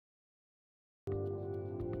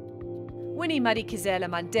Winnie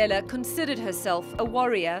Mandela considered herself a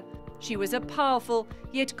warrior. She was a powerful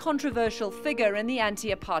yet controversial figure in the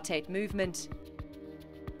anti-apartheid movement.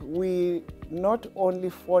 We not only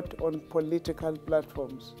fought on political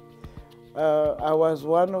platforms. I was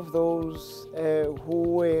one of those who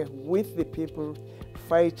were with the people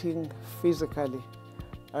fighting physically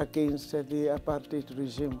against the apartheid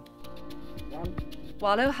regime.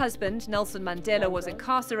 While her husband, Nelson Mandela, was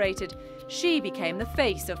incarcerated, she became the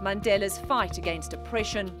face of Mandela's fight against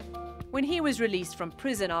oppression. When he was released from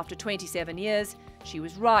prison after 27 years, she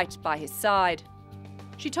was right by his side.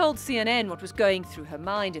 She told CNN what was going through her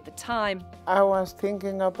mind at the time. I was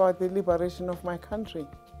thinking about the liberation of my country.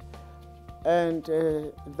 And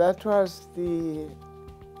that was the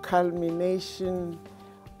culmination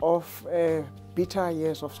of bitter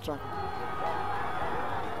years of struggle.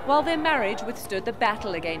 While their marriage withstood the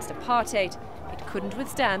battle against apartheid, it couldn't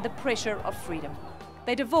withstand the pressure of freedom.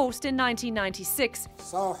 They divorced in 1996,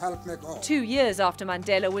 so help me God. 2 years after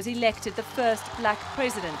Mandela was elected the first black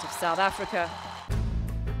president of South Africa.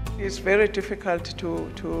 It's very difficult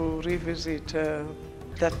to revisit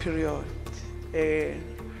that period.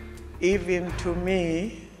 Even to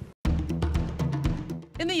me.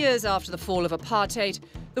 In the years after the fall of apartheid,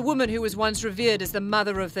 the woman who was once revered as the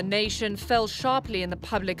mother of the nation fell sharply in the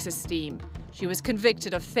public's esteem. She was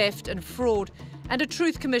convicted of theft and fraud, and a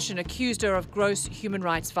Truth Commission accused her of gross human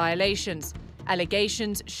rights violations,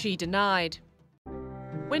 allegations she denied.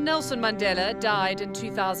 When Nelson Mandela died in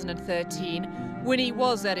 2013, Winnie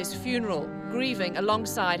was at his funeral, grieving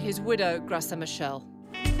alongside his widow, Graça Machel.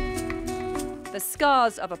 The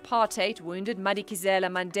scars of apartheid wounded Madikizela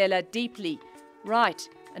Mandela deeply, right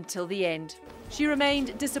until the end. She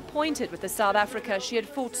remained disappointed with the South Africa she had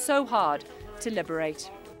fought so hard to liberate.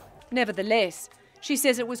 Nevertheless, she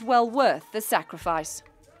says it was well worth the sacrifice.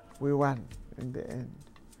 We won in the end.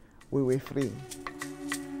 We were free.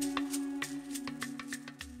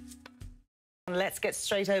 Let's get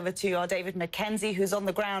straight over to our David Mackenzie, who's on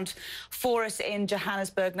the ground for us in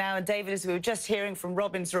Johannesburg now. And David, as we were just hearing from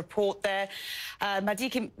Robin's report there,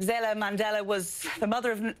 Madikizela Mandela was the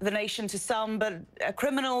mother of the nation to some, but a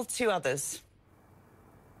criminal to others.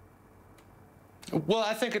 Well,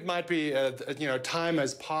 I think it might be, time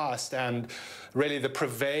has passed, and really the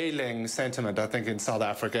prevailing sentiment, I think, in South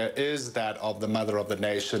Africa is that of the mother of the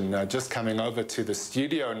nation. Just coming over to the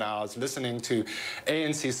studio now, I was listening to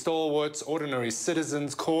ANC stalwarts, ordinary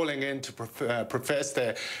citizens calling in to profess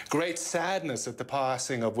their great sadness at the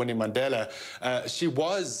passing of Winnie Mandela. She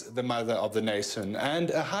was the mother of the nation and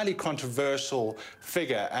a highly controversial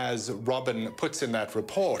figure, as Robin puts in that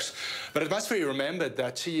report. But it must be remembered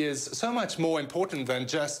that she is so much more important than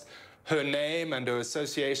just her name and her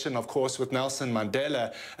association, of course, with Nelson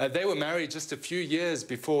Mandela. They were married just a few years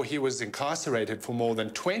before he was incarcerated for more than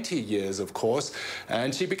 20 years, of course,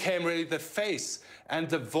 and she became really the face and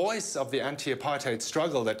the voice of the anti-apartheid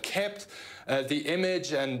struggle that kept the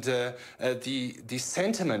image and the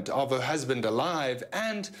sentiment of her husband alive,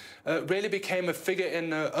 and really became a figure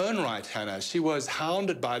in her own right, Hannah. She was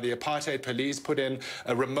hounded by the apartheid police, put in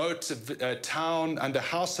a remote town under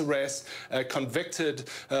house arrest, convicted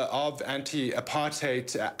of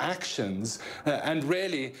anti-apartheid actions. And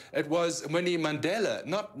really, it was Winnie Mandela,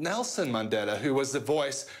 not Nelson Mandela, who was the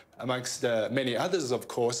voice, amongst many others, of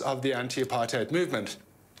course, of the anti-apartheid movement.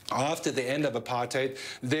 After the end of apartheid,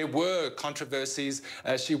 there were controversies.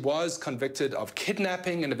 She was convicted of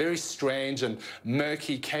kidnapping in a very strange and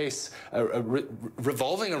murky case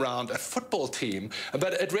revolving around a football team.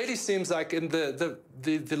 But it really seems like in the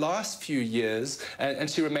last few years, and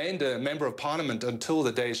she remained a member of parliament until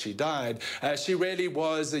the day she died, she really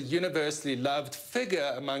was a universally loved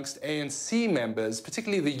figure amongst ANC members,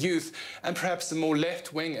 particularly the youth and perhaps the more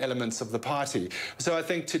left-wing elements of the party. So I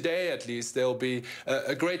think today, at least, there'll be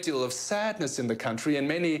a great deal of sadness in the country, and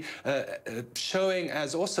many showing,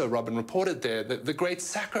 as also Robin reported there, the great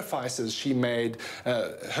sacrifices she made,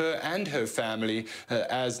 her and her family,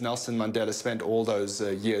 as Nelson Mandela spent all those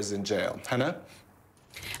years in jail. Hannah?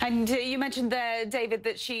 And you mentioned there, David,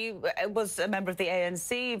 that she was a member of the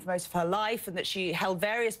ANC for most of her life, and that she held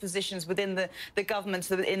various positions within the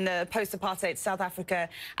government in the post-apartheid South Africa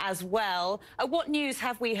as well. What news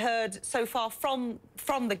have we heard so far from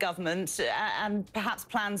the government, and perhaps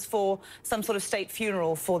plans for some sort of state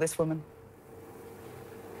funeral for this woman?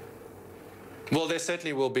 Well, there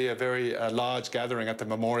certainly will be a very large gathering at the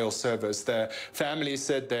memorial service. The family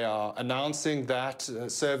said they are announcing that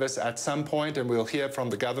service at some point, and we'll hear from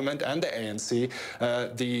the government and the ANC.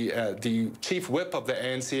 The chief whip of the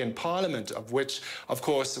ANC in Parliament, of which, of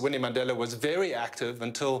course, Winnie Mandela was very active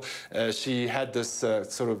until she had this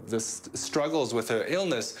this struggles with her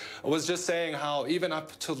illness, was just saying how even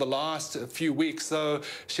up till the last few weeks, though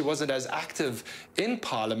she wasn't as active in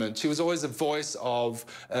Parliament, she was always a voice of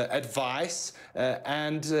advice.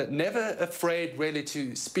 And never afraid really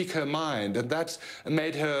to speak her mind, and that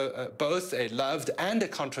made her both a loved and a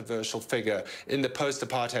controversial figure in the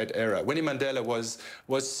post-apartheid era. Winnie Mandela was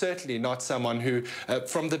certainly not someone who,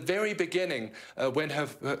 from the very beginning,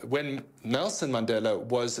 when Nelson Mandela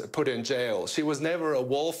was put in jail, she was never a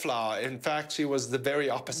wallflower. In fact, she was the very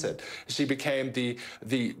opposite. She became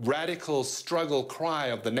the radical struggle cry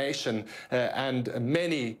of the nation, and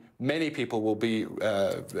many people will be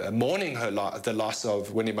mourning the loss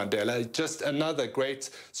of Winnie Mandela, just another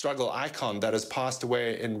great struggle icon that has passed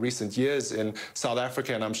away in recent years in South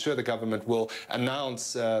Africa, and I'm sure the government will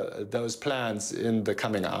announce those plans in the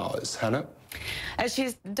coming hours. Hannah?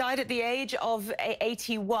 She's died at the age of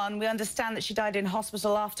 81. We understand that she died in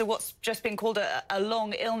hospital after what's just been called a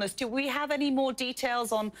long illness. Do we have any more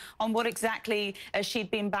details on what exactly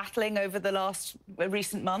she'd been battling over the last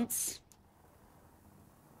recent months?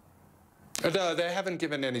 No, they haven't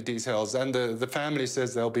given any details, and the family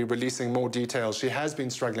says they'll be releasing more details. She has been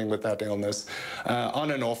struggling with that illness on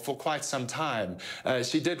and off for quite some time.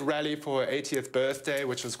 She did rally for her 80th birthday,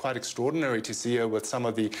 which was quite extraordinary to see her with some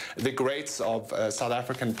of the greats of South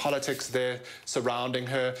African politics there surrounding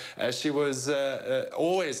her. She was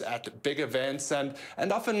always at big events and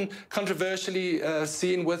often controversially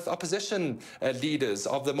seen with opposition leaders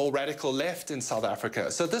of the more radical left in South Africa.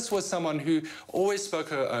 So this was someone who always spoke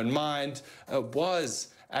her own mind, was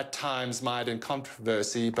at times mired in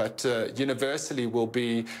controversy, but universally will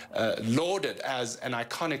be lauded as an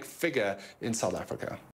iconic figure in South Africa.